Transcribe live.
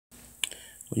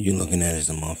What you're looking at is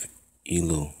the month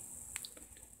Elul,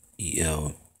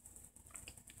 E-L-U-L.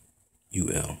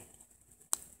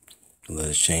 The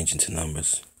letters change into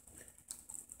numbers.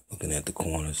 Looking at the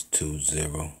corners, 2,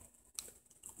 0,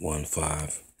 1,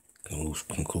 5,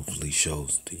 conclusively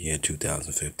shows the year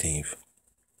 2015.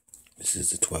 This is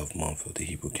the 12th month of the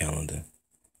Hebrew calendar.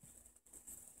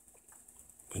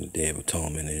 When the Day of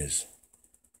Atonement is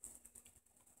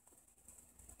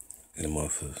in the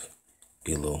month of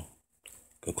Elul.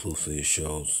 Conclusively, it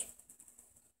shows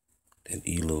that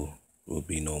Elul will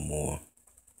be no more.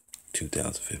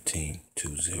 2015,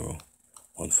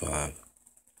 2015.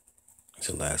 It's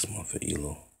the last month of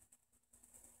Elul.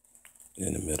 And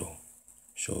in the middle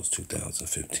shows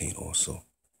 2015 also.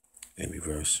 In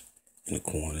reverse, in the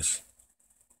corners,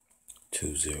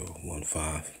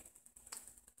 2015.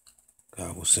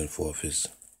 God will send forth his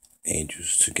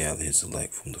angels to gather his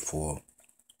elect from the four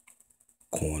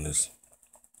corners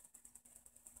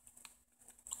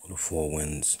or the four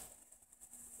winds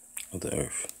of the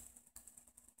earth.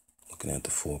 Looking at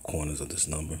the four corners of this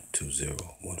number,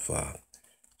 2015,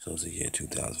 shows the year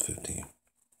 2015.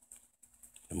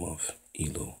 The month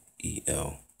Elul,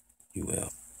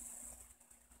 E-L-U-L.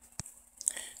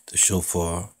 The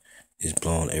shofar is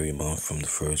blown every month from the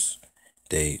first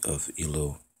day of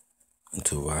Elul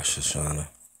until Rosh Hashanah,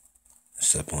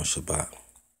 except on Shabbat.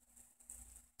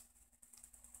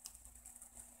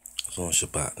 It's on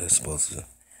Shabbat there's supposed to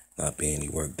not be any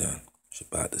work done.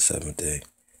 Shabbat, the seventh day.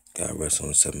 God rests on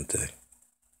the seventh day.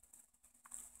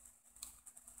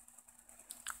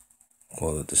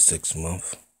 Call it the 6th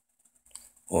month,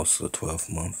 also the 12th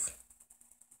month,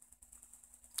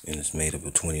 and it's made up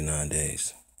of 29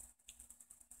 days.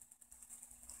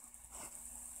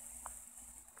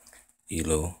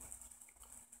 Elul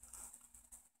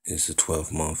is the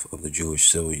 12th month of the Jewish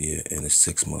civil year and the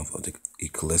 6th month of the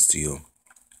ecclesiastical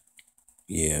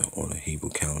year on the Hebrew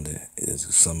calendar. It is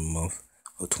a summer month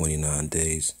of 29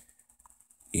 days.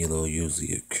 Elul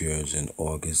usually occurs in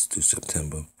August to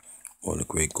September on the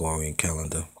Gregorian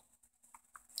calendar.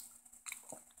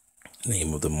 The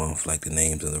name of the month, like the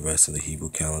names of the rest of the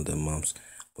Hebrew calendar months,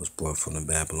 was brought from the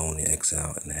Babylonian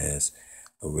exile and has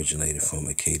originated from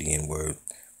Akkadian word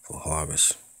for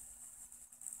harvest.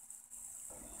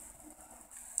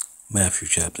 Matthew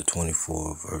chapter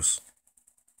 24, verse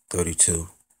 32.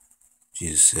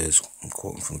 Jesus says, I'm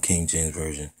quoting from King James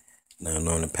Version, "Now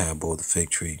learn the parable of the fig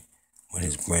tree. When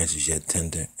his branch is yet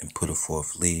tender and putteth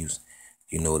forth leaves,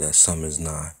 you know that summer is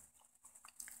nigh."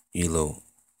 Elul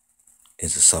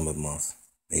is a summer month,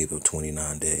 made up of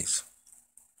 29 days.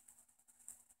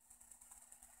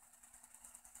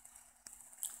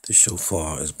 The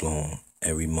shofar is blown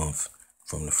every month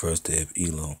from the first day of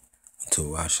Elul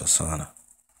until Rosh Hashanah.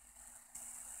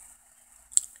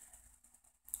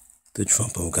 The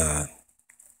trump of God,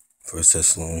 1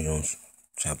 Thessalonians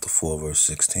chapter 4, verse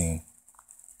 16.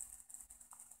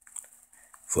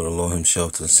 For the Lord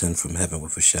himself to descend from heaven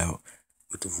with a shout,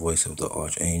 with the voice of the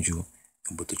archangel,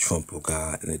 and with the trump of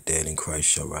God, and the dead in Christ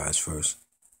shall rise first.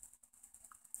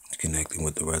 Connecting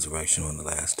with the resurrection on the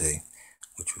last day,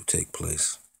 which will take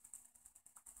place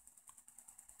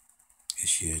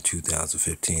this year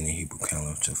 2015 in Hebrew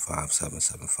calendar to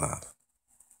 5775.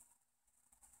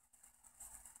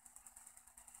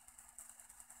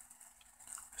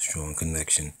 Strong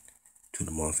connection to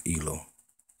the month Elul,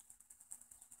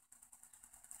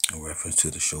 in reference to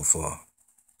the shofar.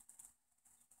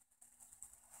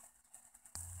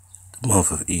 The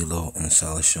month of Elul and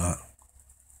Salashot,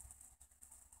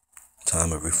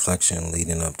 time of reflection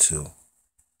leading up to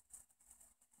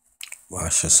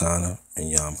Rosh Hashanah and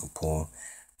Yom KIPPUR,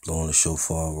 blowing the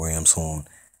shofar, ram's horn,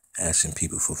 asking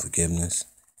people for forgiveness,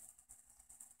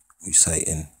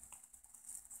 reciting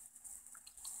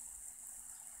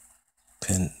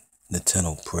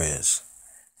penitential prayers.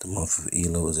 The month of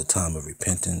Elul is a time of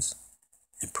repentance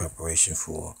in preparation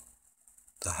for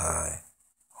the high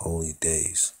holy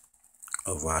days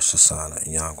of Rosh Hashanah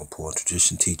and Yom KIPPUR.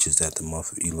 Tradition teaches that the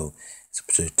month of Elul is a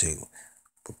particular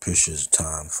propitious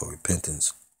time for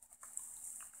repentance.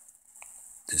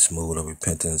 This mood of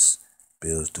repentance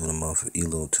builds through the month of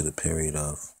Elul to the period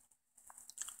of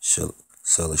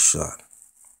Salashot,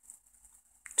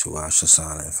 to Rosh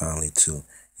Hashanah, and finally to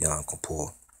Yom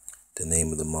KIPPUR. The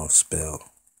name of the month spelled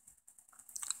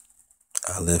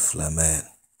Aleph Lamed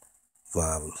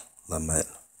Vav Lamed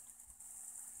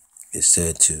is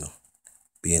said to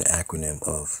be an acronym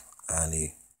of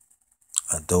Ani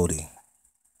Adodi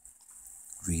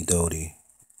Vidodi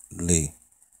Li.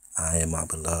 I am my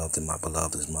beloved and my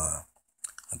beloved is mine.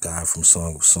 A guide from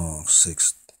Song of Songs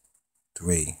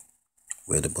 6:3,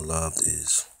 where the beloved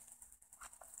is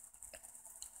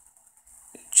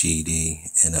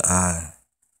GD, and the I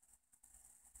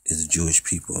is the Jewish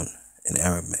people in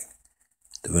Aramaic.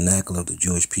 The vernacular of the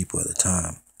Jewish people at the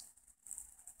time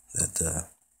that the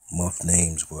month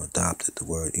names were adopted, the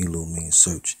word Elul means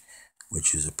search,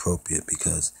 which is appropriate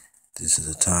because this is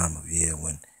a time of year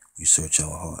when we search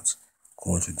our hearts.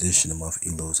 According to tradition, the month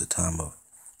Elul is a time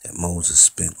that Moses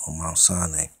spent on Mount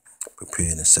Sinai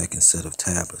preparing the second set of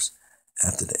tablets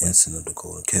after the incident of the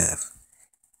golden calf.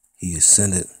 He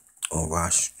ascended on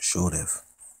Rosh Hashanah,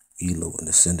 Elul, and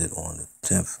descended on the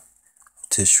 10th of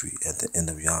Tishri at the end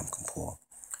of Yom Kippur,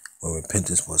 where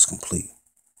repentance was complete.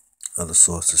 Other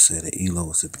sources say that Elul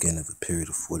was the beginning of a period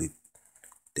of 40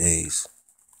 days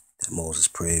that Moses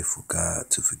prayed for God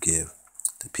to forgive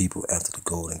the people after the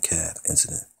golden calf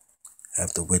incident,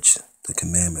 after which the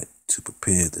commandment to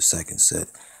prepare the second set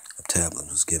of tablets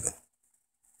was given.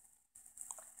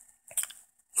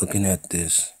 Looking at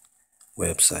this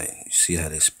website, you see how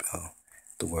they spell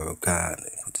the word God.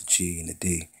 They put the G and the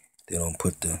D. They don't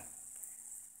put the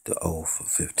O for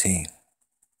 15.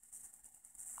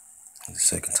 The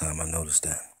second time I noticed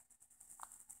that.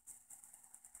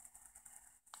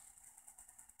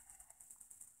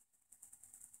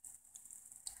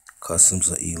 Customs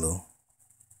of Elul.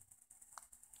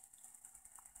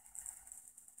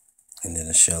 And then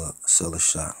a seller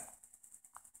shop.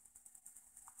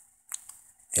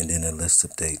 And then a list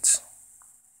of dates.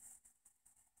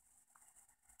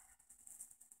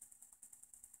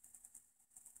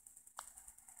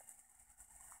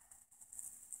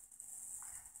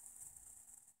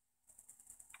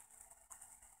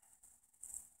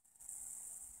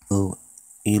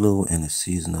 Elul and the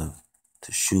season of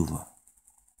TESHUVA,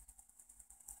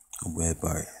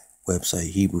 a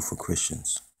website Hebrew for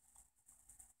Christians.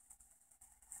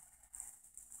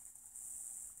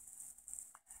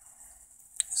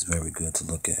 It's very good to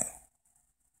look at.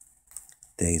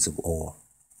 Days of awe.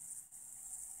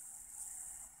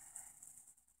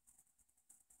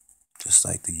 Just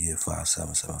like the year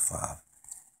 5775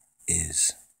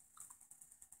 is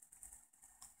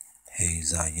Hey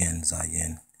Zayin,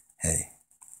 Zayin, Hey.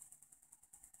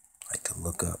 Like to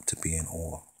look up, to be in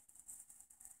awe.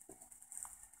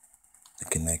 The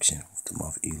connection with the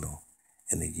month Elul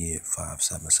in the year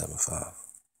 5775.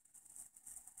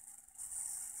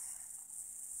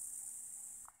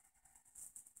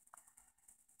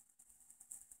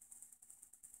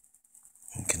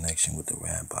 In connection with the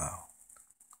Rabbi.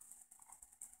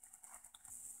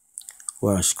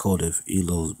 Rosh Chodesh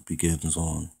Elul begins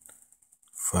on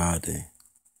Friday,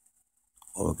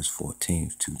 August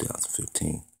 14th,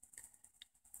 2015.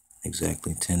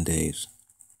 Exactly 10 days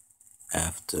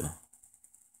after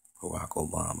Barack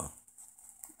Obama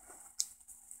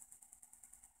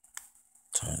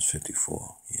turns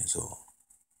 54 years old.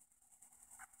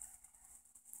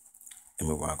 And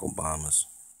Barack Obama's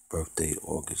birthday,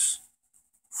 August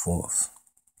 4th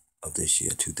of this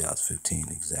year, 2015,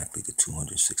 exactly the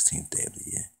 216th day of the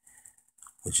year,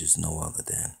 which is no other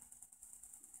than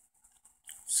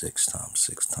 6 times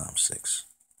 6 times 6,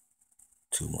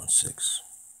 216,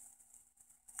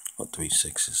 or 3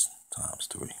 6s times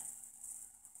 3,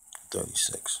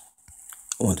 36.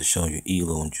 I wanted to show you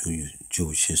Elul in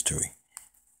Jewish history.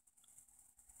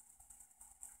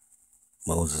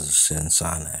 Moses ascends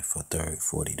Sinai for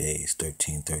 40 days,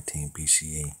 1313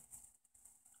 BCE.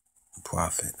 The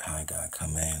prophet Haggai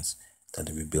commands that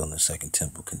the rebuilding of the second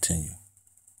temple continue.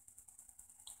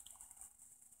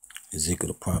 Ezekiel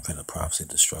the prophet had prophesied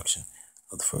destruction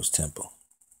of the first temple.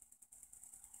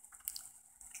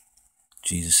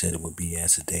 Jesus said it would be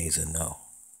as the days of Noah.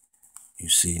 You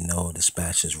see, Noah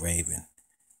dispatches raven.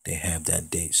 They have that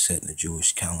date set in the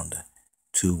Jewish calendar,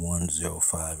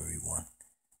 2105 everyone.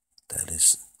 That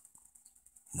is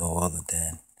no other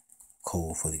than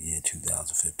code for the year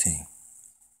 2015.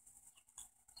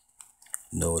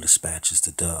 Noah dispatches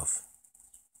the dove,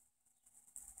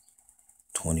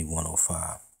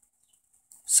 2105.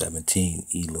 17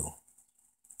 Elul,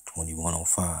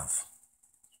 2105.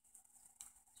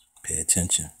 Pay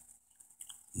attention.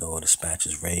 Noah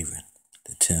dispatches raven,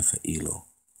 the 10th of Elul,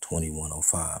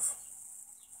 2105.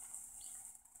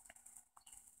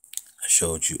 I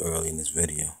showed you early in this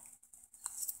video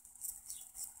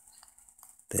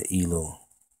that Elul,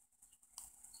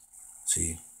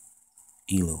 see,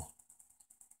 Elul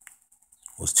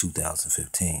was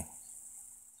 2015.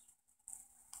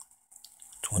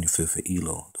 25th of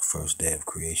Elul, the first day of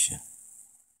creation.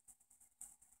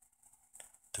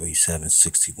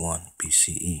 3761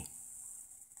 BCE.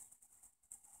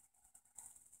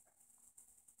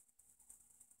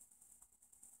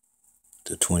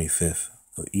 The 25th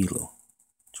of Elul,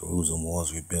 Jerusalem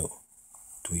was rebuilt.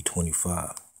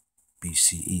 325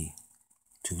 BCE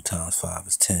 2 times 5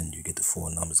 is 10. You get the 4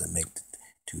 numbers that make the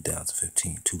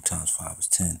 2015. 2 times 5 is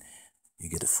 10. You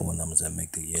get the 4 numbers that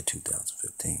make the year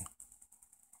 2015.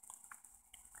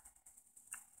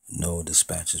 Noah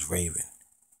dispatches Raven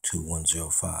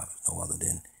 2105, no other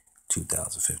than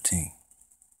 2015.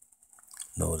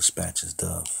 Noah dispatches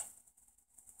Dove.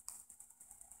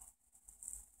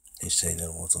 They say that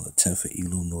it was on the 10th of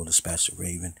Elul, Noah dispatched the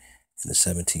Raven, and the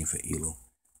 17th of Elul,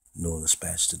 Noah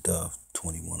dispatched the Dove,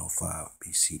 2105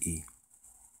 BCE.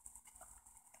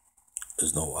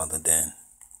 There's no other than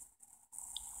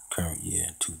current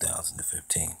year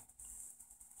 2015.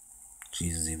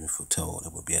 Jesus even foretold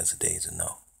it would be as the days of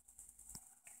Noah.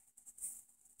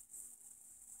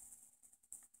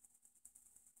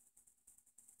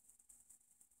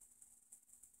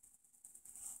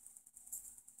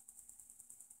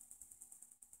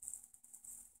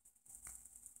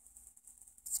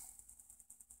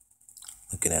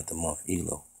 Looking at the month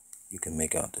Elul, you can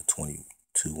make out the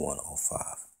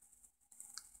 22105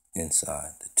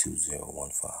 inside the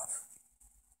 2015.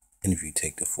 And if you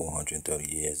take the 430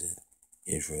 years that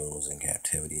Israel was in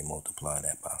captivity and multiply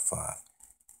that by 5,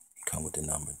 you come with the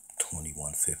number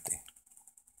 2150.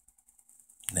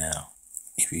 Now,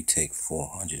 if you take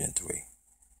 403,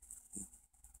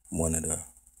 one of the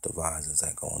divisors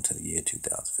that go into the year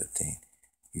 2015,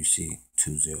 you see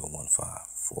 2015.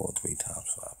 403 times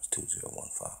 5 is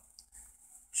 2015,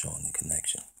 showing the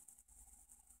connection.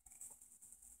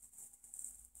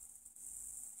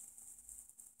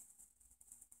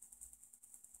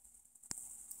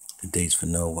 The dates for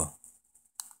Noah: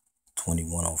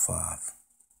 2105,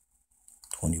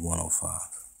 2105.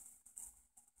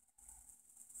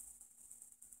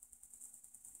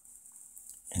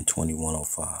 And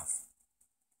 2105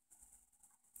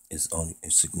 is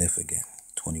significant.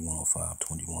 2105,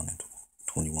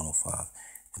 2105,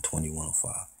 and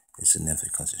 2105 is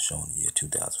significant because it's showing the year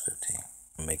 2015.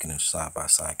 I'm making a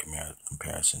side-by-side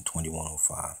comparison.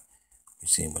 2105, we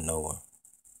see when Noah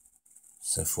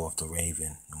sent forth the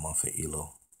raven, the month of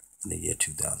Elul, in the year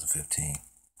 2015.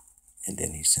 And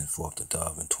then he sent forth the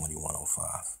dove in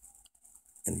 2105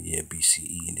 in the year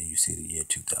BCE, and then you see the year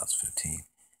 2015.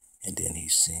 And then he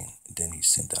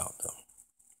sent out the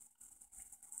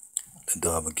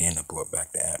dove again that brought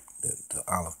back the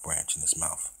olive branch in his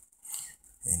mouth.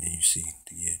 And then you see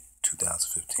the year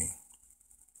 2015.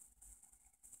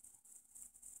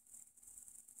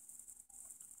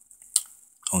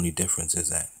 Only difference is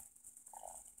that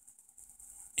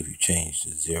if you change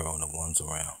the 0 and the 1s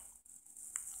around,